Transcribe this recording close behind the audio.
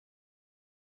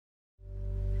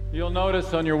You'll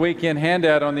notice on your weekend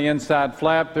handout on the inside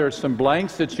flap there's some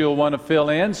blanks that you'll want to fill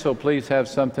in, so please have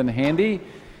something handy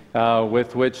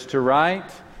with which to write.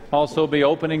 Also be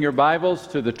opening your Bibles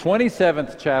to the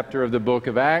 27th chapter of the book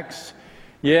of Acts.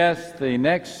 Yes, the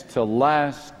next to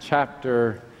last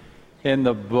chapter in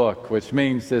the book, which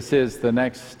means this is the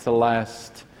next to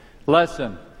last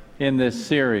lesson in this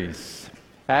series.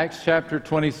 Acts chapter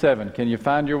 27. Can you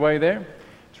find your way there?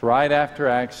 It's right after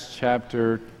Acts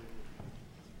chapter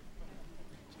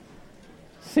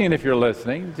Seeing if you're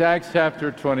listening. It's Acts chapter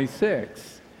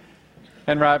 26.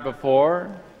 And right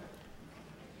before,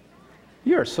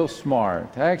 you're so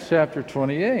smart, Acts chapter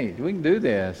 28. We can do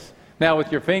this. Now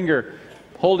with your finger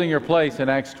holding your place in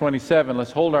Acts 27,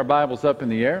 let's hold our Bibles up in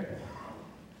the air.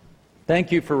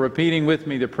 Thank you for repeating with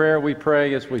me the prayer we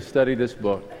pray as we study this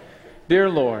book. Dear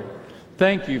Lord,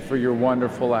 thank you for your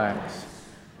wonderful acts.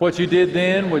 What you did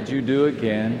then, would you do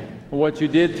again? What you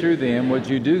did through them, would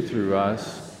you do through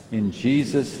us? In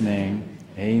Jesus' name,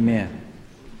 amen.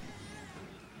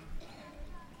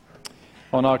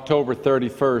 On October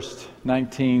 31st,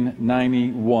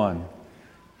 1991,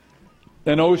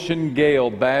 an ocean gale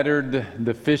battered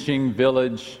the fishing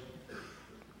village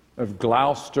of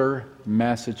Gloucester,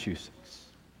 Massachusetts.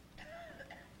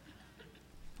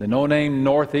 The no-name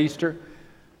northeaster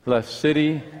left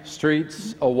city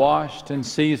streets awash and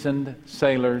seasoned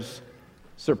sailors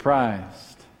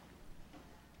surprised.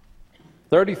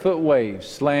 30-foot waves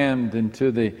slammed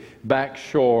into the back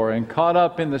shore, and caught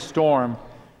up in the storm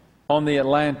on the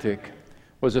Atlantic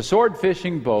was a sword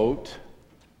fishing boat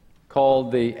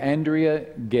called the Andrea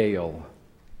Gail.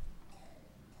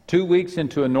 2 weeks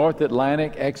into a North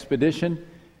Atlantic expedition,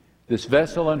 this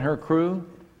vessel and her crew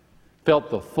felt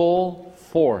the full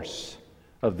force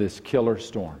of this killer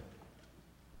storm.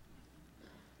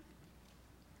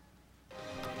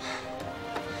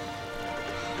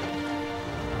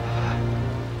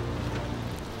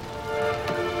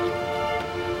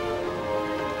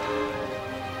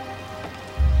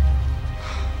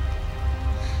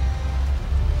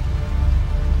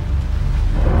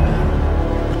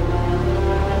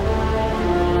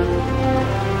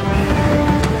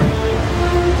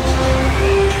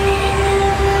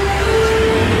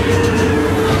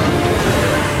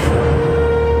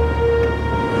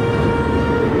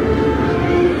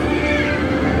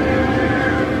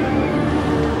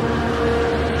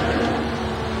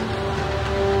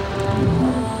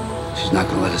 Not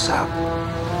going to let us out.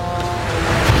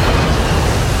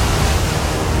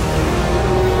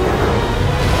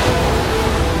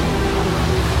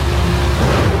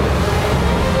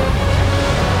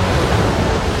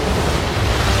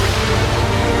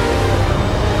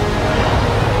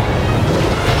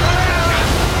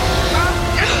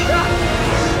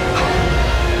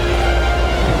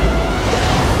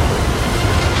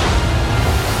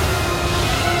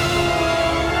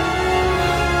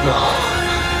 No.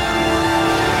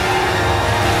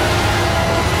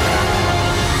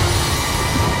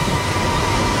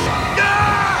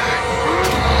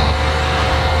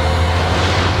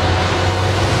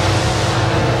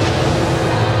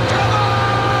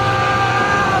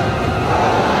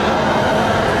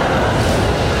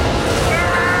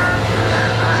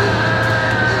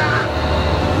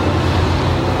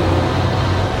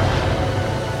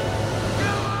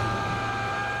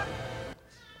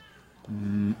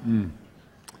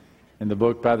 In the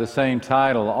book by the same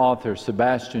title, author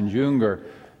Sebastian Junger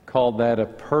called that a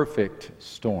perfect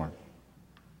storm.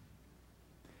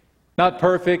 Not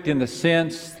perfect in the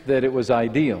sense that it was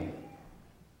ideal,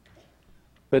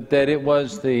 but that it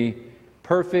was the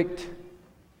perfect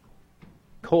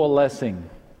coalescing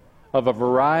of a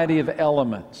variety of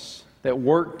elements that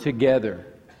worked together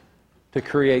to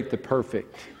create the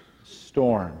perfect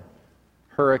storm.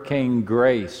 Hurricane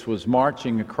Grace was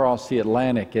marching across the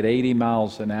Atlantic at 80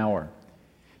 miles an hour.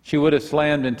 She would have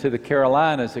slammed into the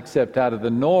Carolinas, except out of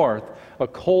the north, a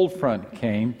cold front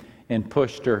came and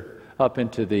pushed her up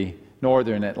into the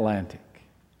northern Atlantic.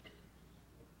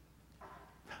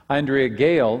 Andrea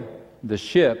Gail, the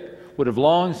ship, would have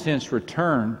long since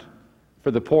returned for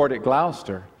the port at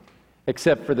Gloucester,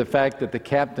 except for the fact that the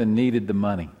captain needed the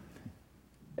money,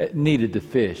 needed the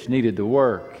fish, needed the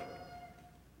work.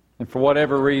 And for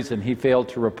whatever reason, he failed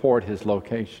to report his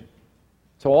location.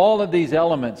 So all of these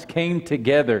elements came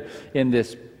together in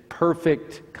this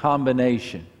perfect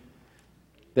combination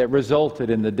that resulted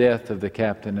in the death of the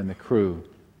captain and the crew.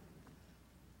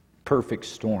 Perfect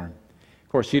storm. Of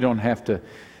course, you don't have to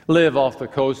live off the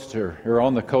coast or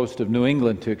on the coast of New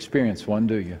England to experience one,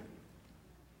 do you?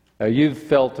 You've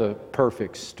felt a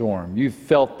perfect storm. You've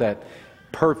felt that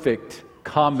perfect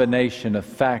combination of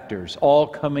factors, all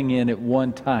coming in at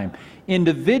one time.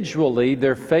 Individually,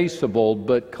 they're faceable,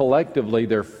 but collectively,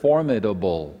 they're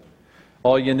formidable.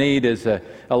 All you need is a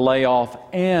layoff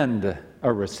and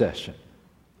a recession,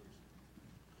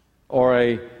 or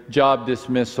a job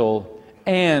dismissal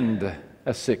and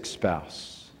a sick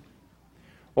spouse,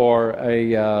 or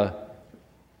a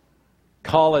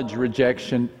college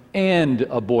rejection and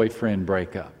a boyfriend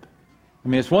breakup. I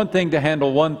mean, it's one thing to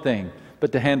handle one thing,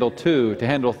 but to handle two, to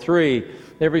handle three,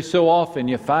 every so often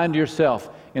you find yourself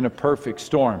in a perfect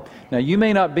storm. Now, you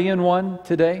may not be in one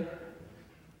today,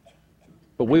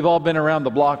 but we've all been around the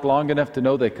block long enough to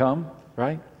know they come,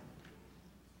 right?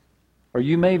 Or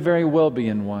you may very well be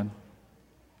in one.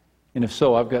 And if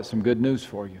so, I've got some good news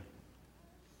for you.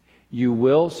 You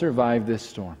will survive this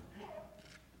storm.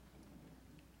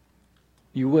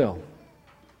 You will.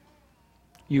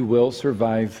 You will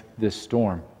survive this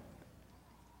storm.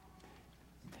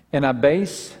 And I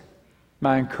base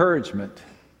my encouragement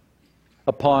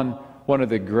upon one of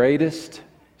the greatest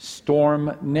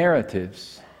storm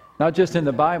narratives, not just in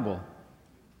the Bible,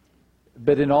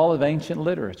 but in all of ancient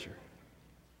literature.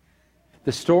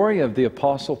 The story of the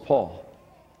Apostle Paul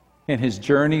and his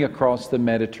journey across the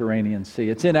Mediterranean Sea.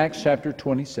 It's in Acts chapter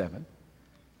 27.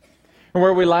 And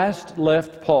where we last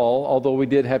left Paul, although we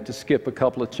did have to skip a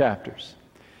couple of chapters,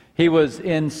 he was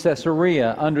in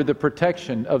Caesarea under the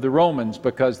protection of the Romans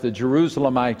because the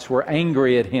Jerusalemites were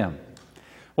angry at him.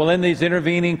 Well, in these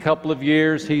intervening couple of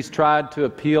years, he's tried to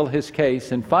appeal his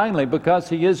case. And finally, because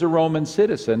he is a Roman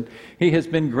citizen, he has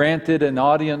been granted an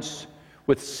audience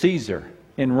with Caesar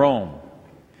in Rome.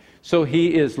 So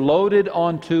he is loaded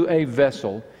onto a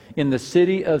vessel in the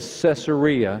city of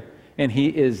Caesarea, and he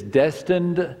is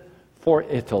destined for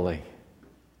Italy.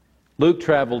 Luke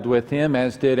traveled with him,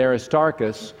 as did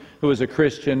Aristarchus, who was a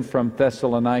Christian from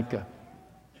Thessalonica.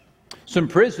 Some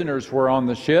prisoners were on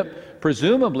the ship,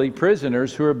 presumably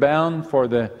prisoners who were bound for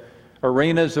the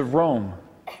arenas of Rome.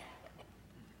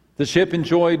 The ship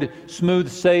enjoyed smooth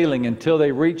sailing until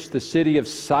they reached the city of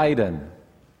Sidon.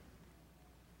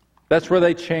 That's where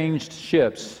they changed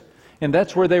ships, and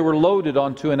that's where they were loaded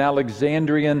onto an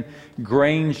Alexandrian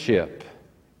grain ship.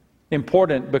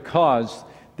 Important because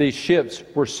these ships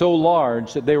were so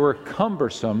large that they were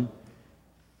cumbersome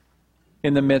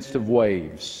in the midst of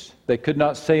waves. They could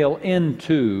not sail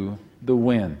into the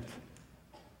wind.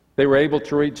 They were able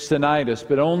to reach Cnidus,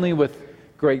 but only with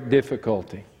great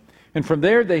difficulty. And from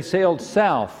there they sailed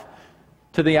south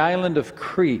to the island of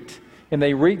Crete, and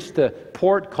they reached the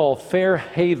port called Fair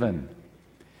Haven.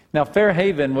 Now, Fair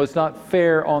Haven was not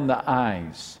fair on the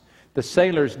eyes. The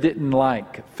sailors didn't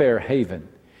like Fair Haven.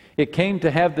 It came to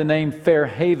have the name Fair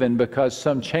Haven because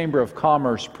some Chamber of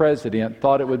Commerce president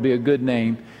thought it would be a good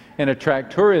name and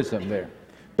attract tourism there.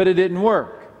 But it didn't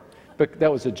work. But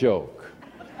that was a joke.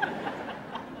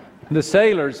 The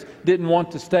sailors didn't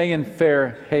want to stay in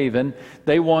Fair Haven.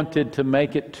 They wanted to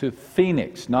make it to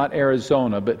Phoenix, not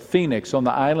Arizona, but Phoenix on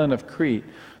the island of Crete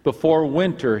before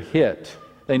winter hit.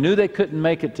 They knew they couldn't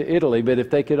make it to Italy, but if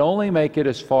they could only make it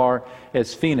as far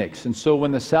as Phoenix. And so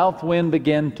when the south wind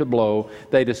began to blow,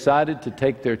 they decided to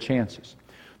take their chances.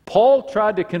 Paul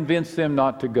tried to convince them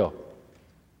not to go.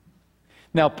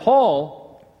 Now,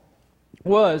 Paul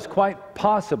was quite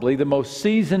possibly the most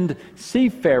seasoned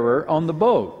seafarer on the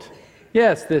boat.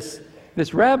 Yes,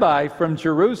 this rabbi from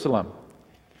Jerusalem.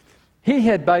 He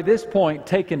had by this point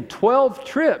taken 12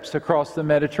 trips across the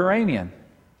Mediterranean.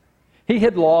 He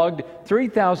had logged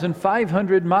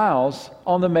 3,500 miles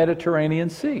on the Mediterranean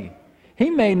Sea.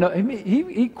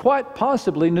 He quite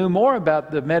possibly knew more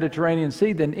about the Mediterranean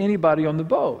Sea than anybody on the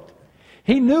boat.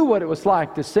 He knew what it was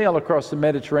like to sail across the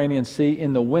Mediterranean Sea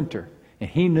in the winter, and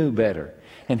he knew better.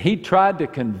 And he tried to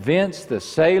convince the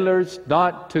sailors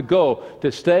not to go,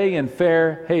 to stay in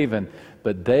Fair Haven,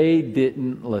 but they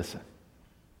didn't listen.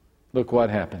 Look what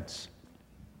happens.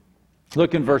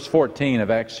 Look in verse 14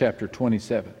 of Acts chapter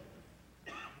 27.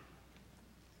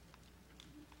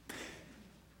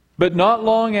 But not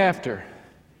long after,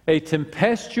 a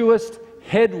tempestuous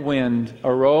headwind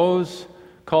arose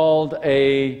called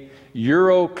a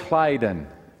Euroclydon.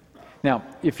 Now,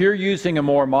 if you're using a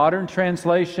more modern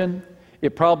translation,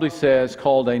 it probably says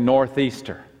called a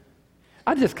northeaster.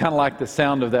 I just kind of like the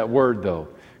sound of that word, though,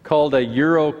 called a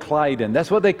Euroclydon.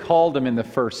 That's what they called them in the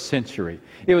first century.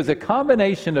 It was a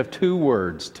combination of two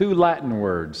words, two Latin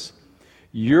words,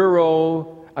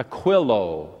 Euro,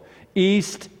 Aquilo,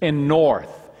 east and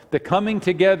north. The coming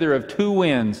together of two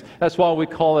winds. That's why we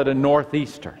call it a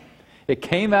northeaster. It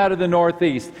came out of the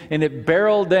northeast and it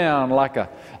barreled down like a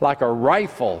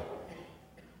rifle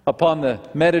upon the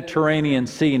Mediterranean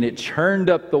Sea, and it churned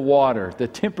up the water. The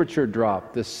temperature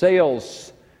dropped. The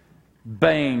sails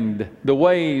banged. The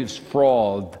waves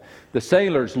frothed. The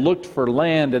sailors looked for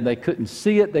land and they couldn't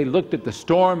see it. They looked at the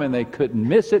storm and they couldn't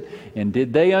miss it. And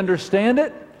did they understand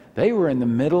it? They were in the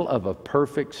middle of a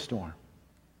perfect storm.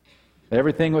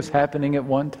 Everything was happening at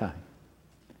one time.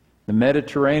 The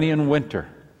Mediterranean winter,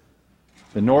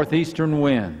 the northeastern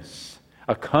winds,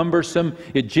 a cumbersome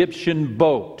Egyptian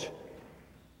boat,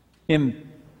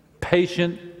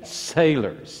 impatient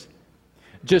sailors.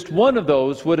 Just one of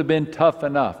those would have been tough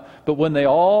enough. But when they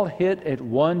all hit at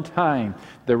one time,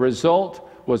 the result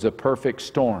was a perfect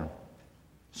storm.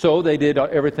 So they did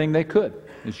everything they could.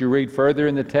 As you read further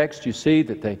in the text, you see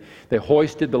that they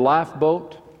hoisted the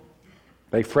lifeboat,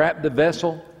 they frapped the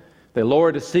vessel, they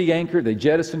lowered a sea anchor, they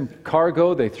jettisoned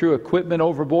cargo, they threw equipment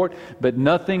overboard, but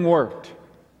nothing worked.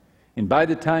 And by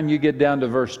the time you get down to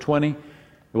verse 20,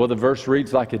 well, the verse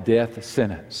reads like a death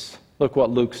sentence. Look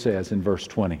what Luke says in verse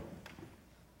 20.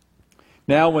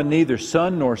 Now when neither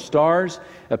sun nor stars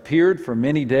appeared for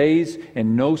many days,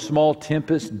 and no small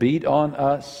tempest beat on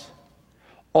us,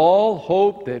 all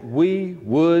hope that we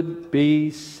would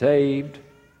be saved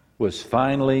was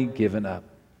finally given up.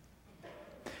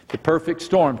 The perfect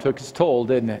storm took its toll,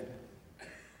 didn't it?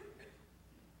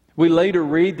 We later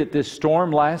read that this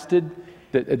storm lasted,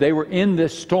 that they were in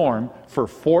this storm for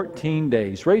 14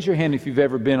 days. Raise your hand if you've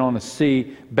ever been on a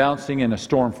sea bouncing in a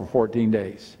storm for 14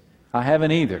 days. I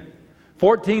haven't either.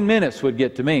 14 minutes would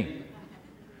get to me.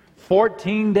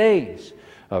 14 days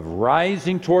of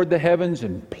rising toward the heavens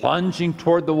and plunging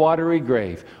toward the watery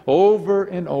grave. Over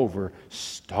and over.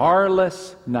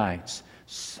 Starless nights.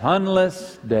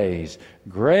 Sunless days.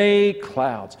 Gray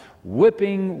clouds.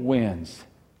 Whipping winds.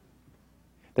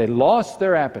 They lost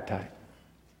their appetite.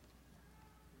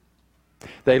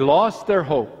 They lost their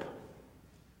hope.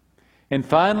 And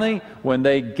finally, when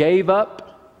they gave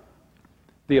up,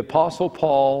 the Apostle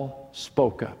Paul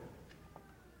spoke up.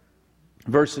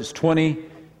 Verses 21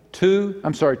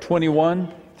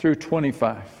 through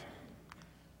 25.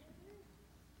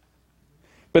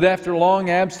 But after long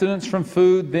abstinence from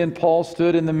food, then Paul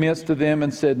stood in the midst of them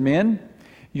and said, "Men,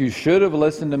 you should have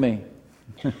listened to me,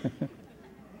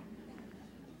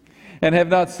 and have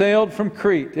not sailed from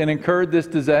Crete and incurred this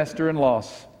disaster and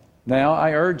loss. Now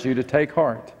I urge you to take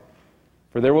heart,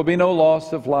 for there will be no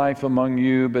loss of life among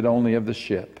you, but only of the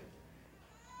ship.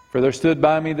 For there stood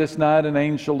by me this night an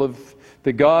angel of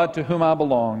the God to whom I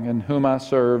belong and whom I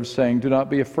serve, saying, 'Do not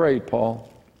be afraid, Paul.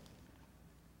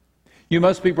 You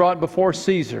must be brought before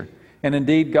Caesar, and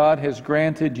indeed God has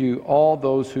granted you all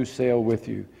those who sail with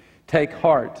you. Take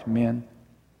heart, men,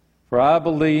 for I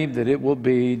believe that it will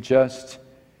be just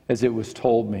as it was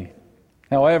told me.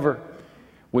 However,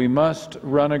 we must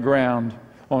run aground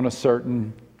on a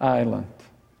certain island.'"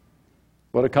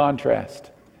 What a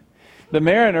contrast. The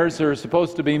mariners who are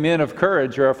supposed to be men of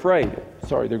courage are afraid.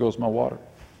 Sorry, there goes my water.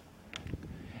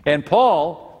 And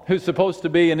Paul, who's supposed to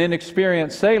be an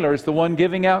inexperienced sailor, is the one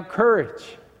giving out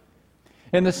courage.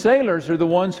 And the sailors are the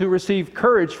ones who receive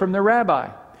courage from the rabbi.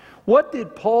 What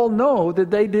did Paul know that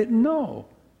they didn't know?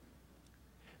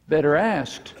 Better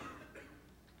asked,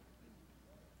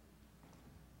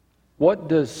 what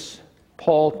does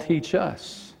Paul teach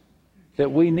us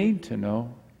that we need to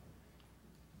know?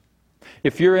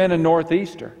 If you're in a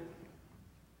northeaster,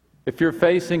 if you're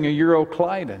facing a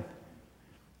Euroclydon,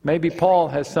 maybe Paul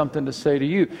has something to say to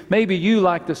you. Maybe you,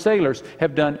 like the sailors,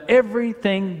 have done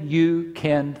everything you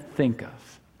can think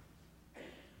of.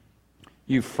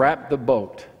 You've frapped the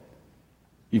boat.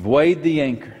 You've weighed the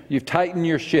anchor. You've tightened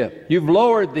your ship. You've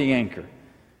lowered the anchor.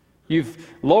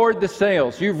 You've lowered the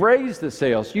sails. You've raised the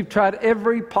sails. You've tried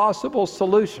every possible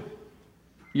solution.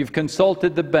 You've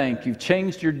consulted the bank. You've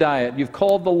changed your diet. You've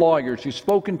called the lawyers. You've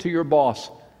spoken to your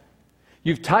boss.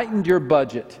 You've tightened your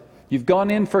budget. You've gone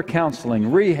in for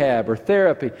counseling, rehab, or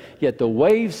therapy. Yet the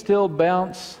waves still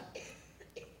bounce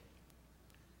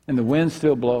and the winds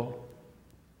still blow.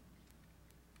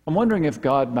 I'm wondering if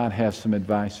God might have some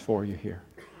advice for you here.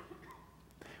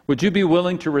 Would you be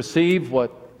willing to receive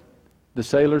what the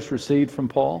sailors received from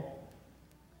Paul?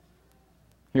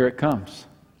 Here it comes.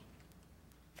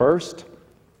 First,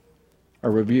 a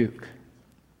rebuke.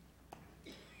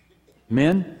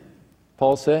 Men,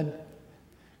 Paul said,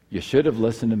 you should have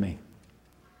listened to me.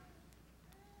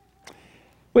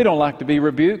 We don't like to be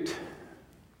rebuked.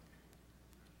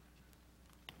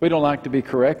 We don't like to be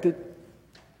corrected.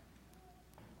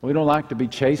 We don't like to be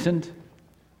chastened.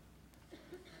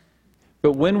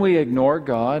 But when we ignore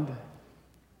God,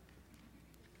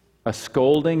 a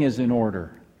scolding is in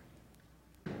order.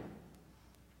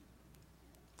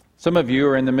 Some of you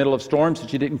are in the middle of storms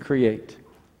that you didn't create.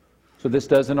 So this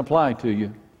doesn't apply to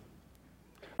you.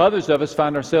 Others of us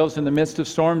find ourselves in the midst of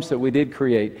storms that we did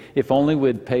create, if only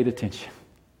we'd paid attention.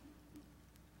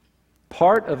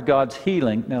 Part of God's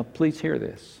healing, now please hear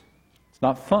this, it's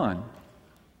not fun,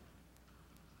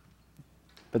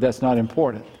 but that's not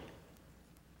important.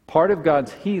 Part of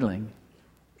God's healing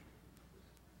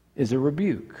is a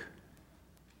rebuke.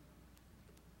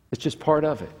 It's just part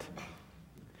of it.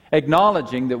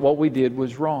 Acknowledging that what we did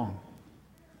was wrong.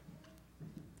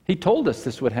 He told us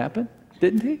this would happen,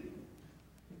 didn't He?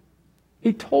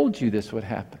 He told you this would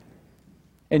happen.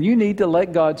 And you need to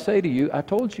let God say to you, I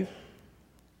told you.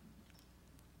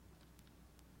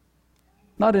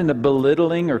 Not in a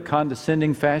belittling or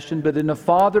condescending fashion, but in a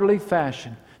fatherly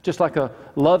fashion. Just like a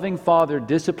loving father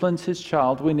disciplines his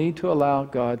child, we need to allow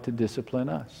God to discipline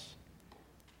us.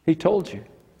 He told you.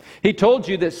 He told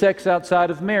you that sex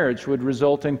outside of marriage would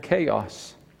result in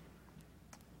chaos.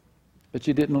 But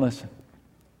you didn't listen.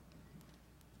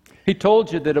 He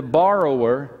told you that a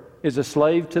borrower is a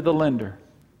slave to the lender.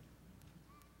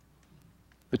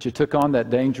 But you took on that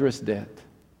dangerous debt.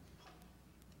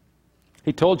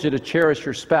 He told you to cherish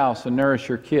your spouse and nourish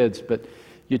your kids, but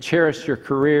you cherished your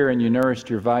career and you nourished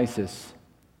your vices.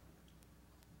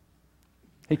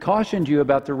 He cautioned you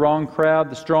about the wrong crowd,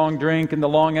 the strong drink, and the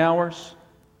long hours.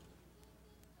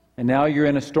 And now you're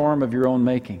in a storm of your own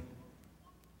making.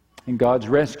 And God's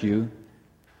rescue,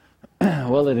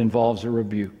 well, it involves a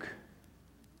rebuke.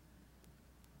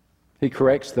 He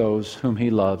corrects those whom He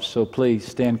loves. So please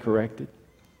stand corrected.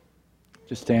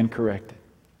 Just stand corrected.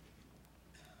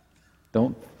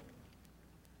 Don't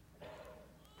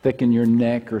thicken your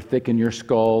neck or thicken your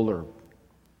skull or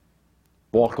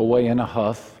walk away in a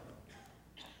huff.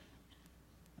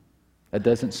 That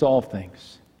doesn't solve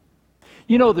things.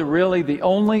 You know, the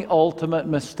only ultimate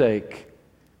mistake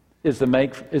is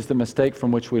the mistake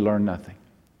from which we learn nothing.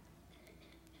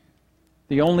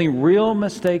 The only real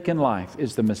mistake in life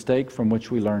is the mistake from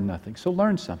which we learn nothing. So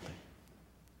learn something.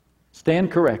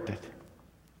 Stand corrected.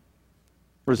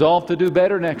 Resolve to do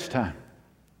better next time.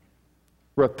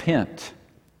 Repent.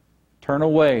 Turn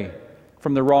away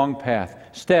from the wrong path.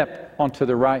 Step onto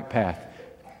the right path.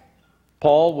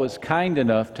 Paul was kind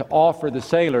enough to offer the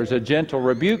sailors a gentle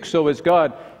rebuke, so is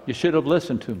God. You should have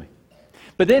listened to me.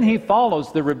 But then he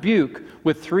follows the rebuke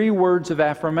with 3 words of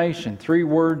affirmation, 3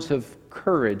 words of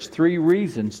courage, 3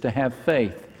 reasons to have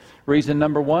faith. Reason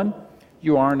number 1,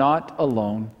 you are not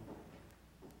alone.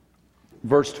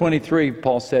 Verse 23,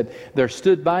 Paul said, there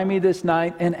stood by me this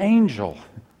night an angel.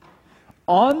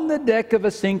 On the deck of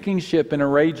a sinking ship in a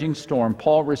raging storm,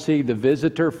 Paul received a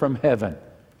visitor from heaven.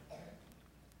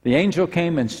 The angel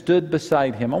came and stood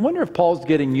beside him. I wonder if Paul's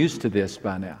getting used to this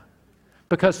by now.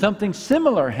 Because something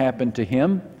similar happened to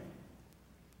him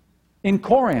in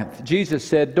Corinth. Jesus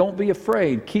said, don't be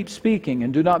afraid, keep speaking,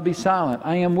 and do not be silent.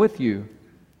 I am with you.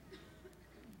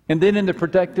 And then in the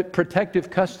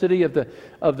protective custody of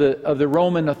the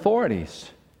Roman authorities,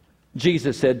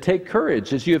 Jesus said, take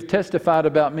courage. As you have testified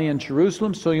about me in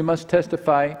Jerusalem, so you must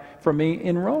testify for me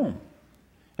in Rome.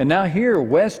 And now here,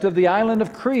 west of the island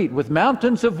of Crete, with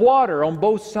mountains of water on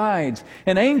both sides,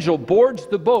 an angel boards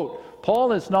the boat.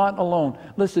 Paul is not alone.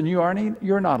 Listen, you're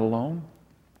not alone.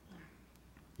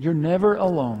 You're never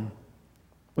alone.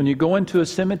 When you go into a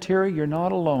cemetery, you're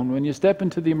not alone. When you step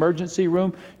into the emergency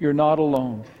room, you're not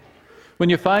alone. When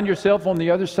you find yourself on the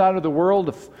other side of the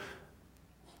world,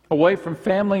 away from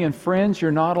family and friends,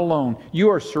 you're not alone. You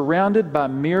are surrounded by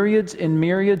myriads and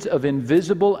myriads of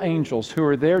invisible angels who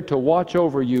are there to watch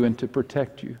over you and to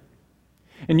protect you.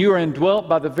 And you are indwelt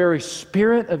by the very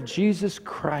Spirit of Jesus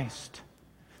Christ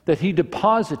that He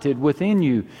deposited within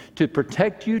you to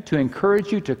protect you, to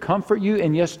encourage you, to comfort you,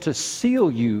 and yes, to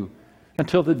seal you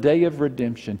until the day of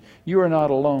redemption. You are not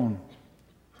alone.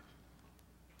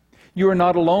 You are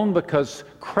not alone because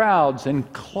crowds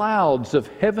and clouds of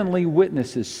heavenly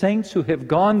witnesses, saints who have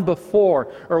gone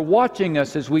before, are watching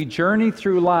us as we journey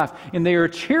through life, and they are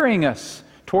cheering us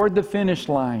toward the finish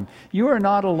line. You are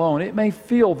not alone. It may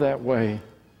feel that way,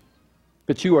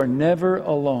 but you are never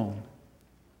alone.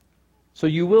 So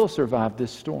you will survive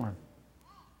this storm.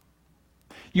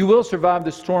 You will survive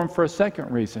this storm for a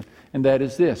second reason, and that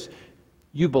is this: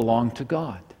 you belong to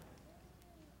God.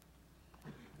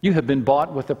 You have been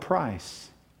bought with a price.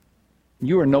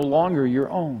 You are no longer your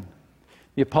own.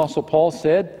 The Apostle Paul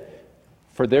said,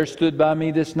 for there stood by me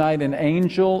this night an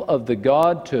angel of the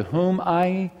God to whom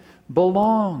I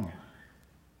belong.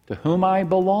 To whom I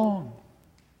belong.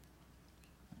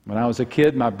 When I was a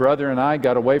kid, my brother and I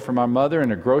got away from our mother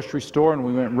in a grocery store, and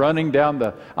we went running down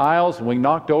the aisles, and we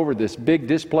knocked over this big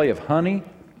display of honey,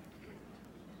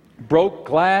 broke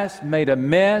glass, made a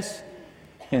mess.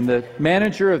 And the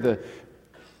manager of the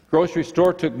grocery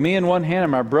store took me in one hand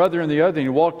and my brother in the other, and he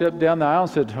walked up down the aisle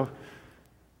and said,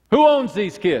 "Who owns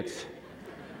these kids?"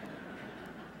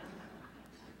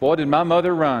 Boy, did my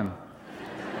mother run.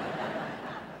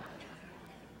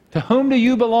 To whom do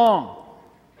you belong?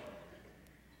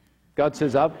 God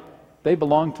says, they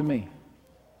belong to me.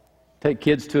 Take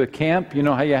kids to a camp. You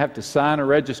know how you have to sign a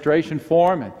registration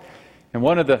form? And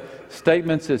one of the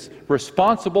statements is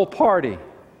responsible party.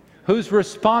 Who's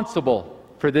responsible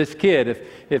for this kid?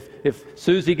 If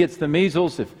Susie gets the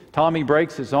measles, if Tommy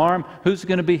breaks his arm, who's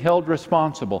going to be held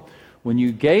responsible? When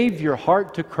you gave your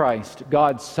heart to Christ,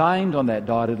 God signed on that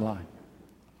dotted line.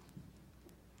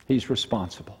 He's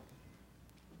responsible.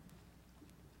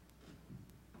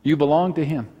 You belong to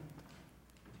Him.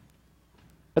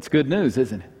 That's good news,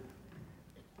 isn't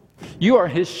it? You are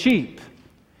His sheep,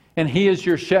 and He is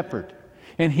your shepherd.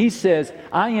 And He says,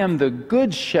 I am the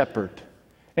good shepherd,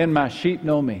 and my sheep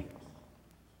know me.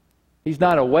 He's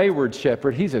not a wayward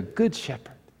shepherd. He's a good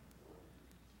shepherd.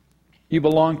 You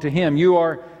belong to Him. You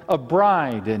are a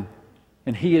bride,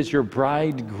 and He is your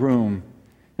bridegroom.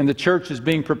 And the church is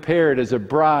being prepared as a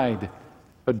bride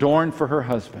adorned for her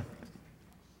husband.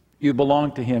 You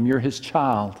belong to Him. You're His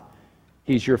child.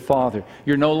 He's your Father.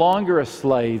 You're no longer a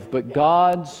slave, but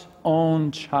God's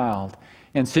own child.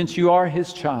 And since you are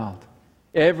His child,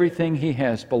 everything He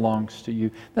has belongs to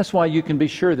you. That's why you can be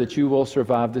sure that you will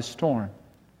survive this storm.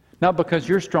 Not because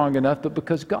you're strong enough, but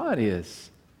because God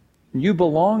is. You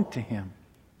belong to Him.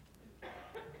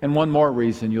 And one more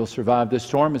reason you'll survive this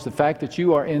storm is the fact that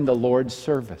you are in the Lord's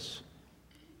service.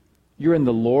 You're in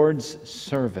the Lord's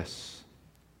service.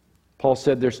 Paul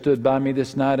said, there stood by me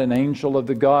this night an angel of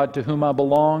the God to whom I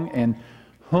belong and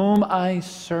whom I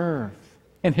serve.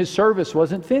 And his service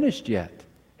wasn't finished yet.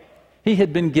 He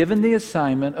had been given the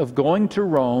assignment of going to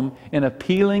Rome and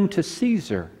appealing to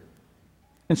Caesar.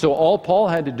 And so all Paul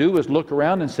had to do was look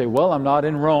around and say, well, I'm not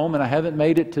in Rome and I haven't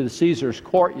made it to the Caesar's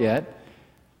court yet,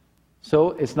 so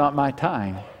it's not my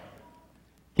time.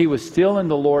 He was still in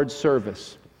the Lord's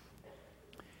service.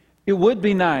 It would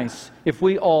be nice if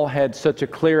we all had such a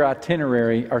clear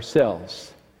itinerary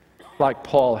ourselves, like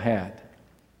Paul had.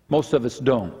 Most of us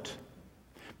don't.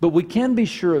 But we can be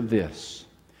sure of this,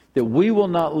 that we will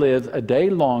not live a day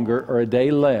longer or a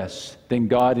day less than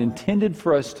God intended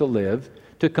for us to live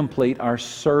to complete our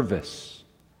service.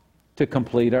 To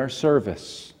complete our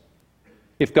service.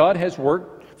 If God has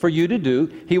work for you to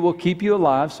do, He will keep you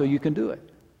alive so you can do it.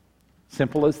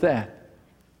 Simple as that.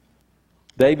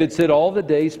 David said, all the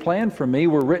days planned for me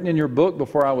were written in your book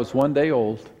before I was one day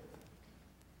old.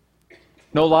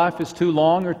 No life is too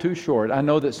long or too short. I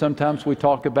know that sometimes we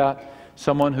talk about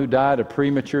someone who died a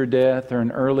premature death or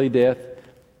an early death,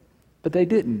 but they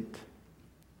didn't.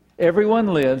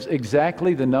 Everyone lives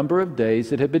exactly the number of days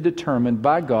that have been determined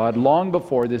by God long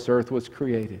before this earth was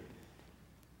created.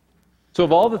 So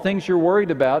of all the things you're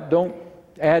worried about, don't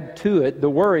add to it the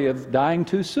worry of dying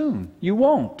too soon. You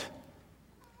won't.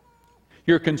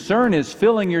 Your concern is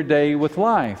filling your day with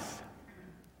life,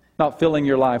 not filling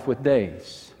your life with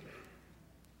days.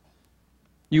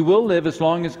 You will live as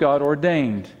long as God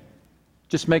ordained.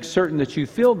 Just make certain that you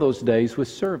fill those days with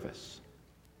service.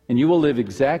 And you will live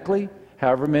exactly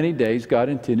however many days God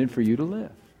intended for you to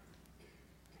live.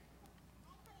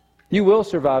 You will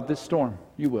survive this storm.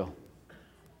 You will.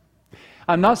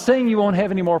 I'm not saying you won't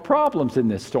have any more problems in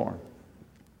this storm.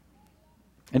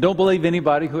 And don't believe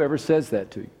anybody who ever says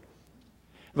that to you.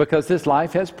 Because this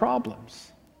life has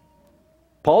problems.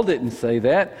 Paul didn't say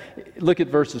that. Look at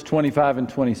verses 25 and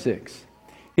 26.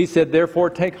 He said, therefore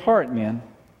take heart, men,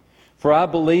 for I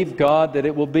believe God that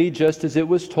it will be just as it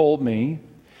was told me.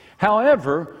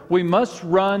 However, we must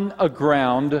run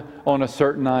aground on a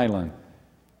certain island.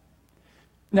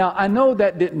 Now, I know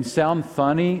that didn't sound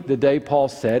funny the day Paul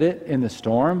said it in the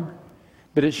storm,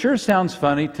 but it sure sounds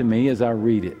funny to me as I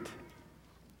read it.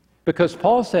 Because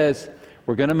Paul says,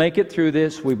 we're going to make it through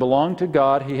this. We belong to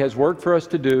God. He has work for us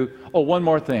to do. Oh, one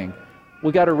more thing.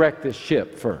 We've got to wreck this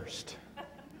ship first.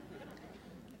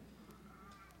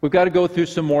 We've got to go through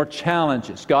some more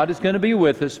challenges. God is going to be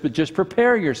with us, but just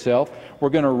prepare yourself. We're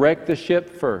going to wreck the ship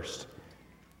first.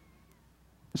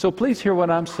 So please hear what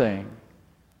I'm saying.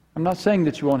 I'm not saying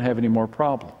that you won't have any more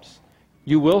problems.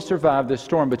 You will survive this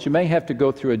storm, but you may have to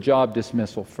go through a job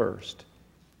dismissal first.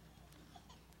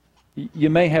 You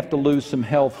may have to lose some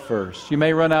health first. You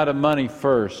may run out of money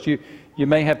first. You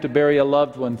may have to bury a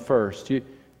loved one first. You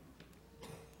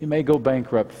may go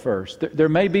bankrupt first. There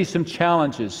may be some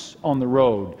challenges on the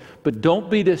road, but don't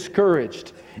be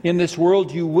discouraged. In this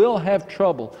world you will have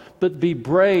trouble, but be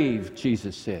brave,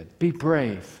 Jesus said. Be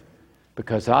brave,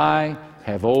 because I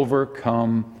have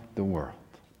overcome the world.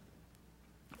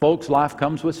 Folks, life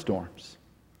comes with storms.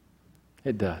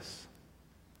 It does.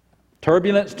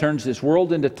 Turbulence turns this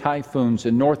world into typhoons,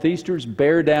 and northeasters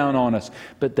bear down on us,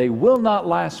 but they will not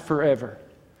last forever.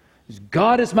 As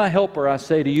God is my helper, I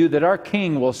say to you that our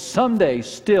King will someday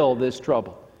still this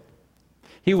trouble.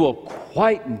 He will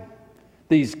quieten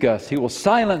these gusts. He will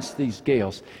silence these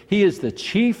gales. He is the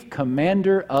chief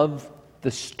commander of the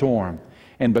storm.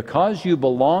 And because you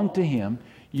belong to Him,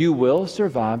 you will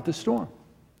survive the storm.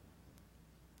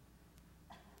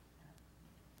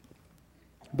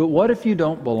 But what if you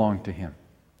don't belong to Him?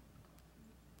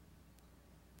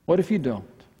 What if you don't?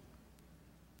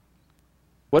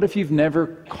 What if you've never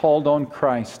called on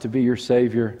Christ to be your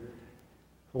Savior?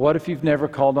 What if you've never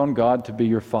called on God to be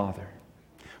your Father?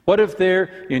 What if there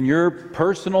in your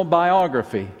personal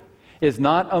biography is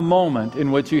not a moment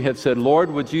in which you have said, Lord,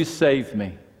 would you save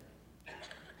me?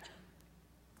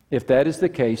 If that is the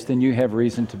case, then you have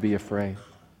reason to be afraid.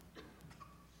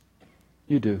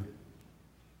 You do.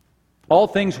 All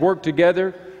things work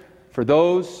together for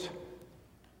those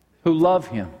who love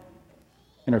Him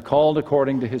and are called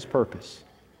according to His purpose.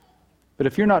 But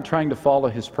if you're not trying to follow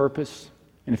His purpose,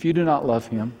 and if you do not love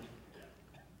Him,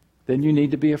 then you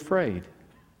need to be afraid,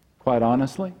 quite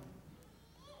honestly.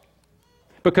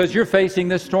 Because you're facing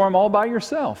this storm all by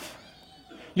yourself.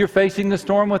 You're facing the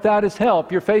storm without His help.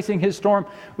 You're facing this storm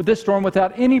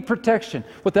without any protection,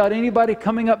 without anybody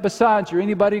coming up beside you, or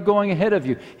anybody going ahead of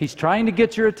you. He's trying to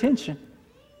get your attention.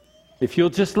 If you'll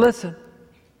just listen.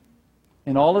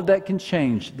 And all of that can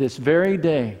change this very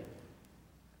day.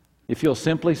 If you'll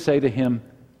simply say to Him,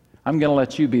 I'm going to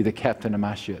let you be the captain of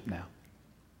my ship now.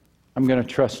 I'm going to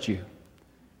trust you.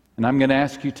 And I'm going to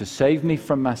ask you to save me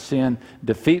from my sin,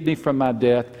 defeat me from my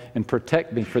death, and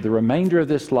protect me for the remainder of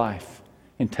this life.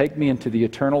 And take me into the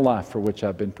eternal life for which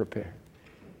I've been prepared.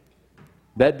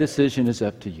 That decision is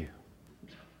up to you.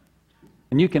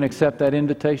 And you can accept that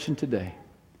invitation today.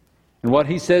 And what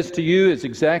He says to you is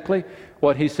exactly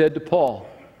what He said to Paul.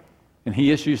 And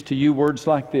He issues to you words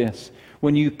like this: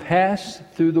 when you pass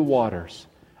through the waters,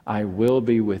 I will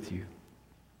be with you.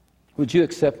 Would you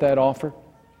accept that offer?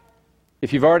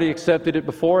 If you've already accepted it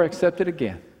before, accept it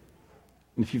again.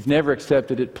 And if you've never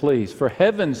accepted it, please, for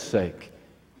heaven's sake,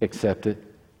 accept it.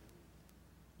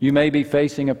 You may be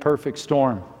facing a perfect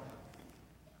storm,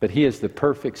 but He is the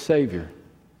perfect Savior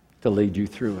to lead you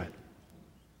through it.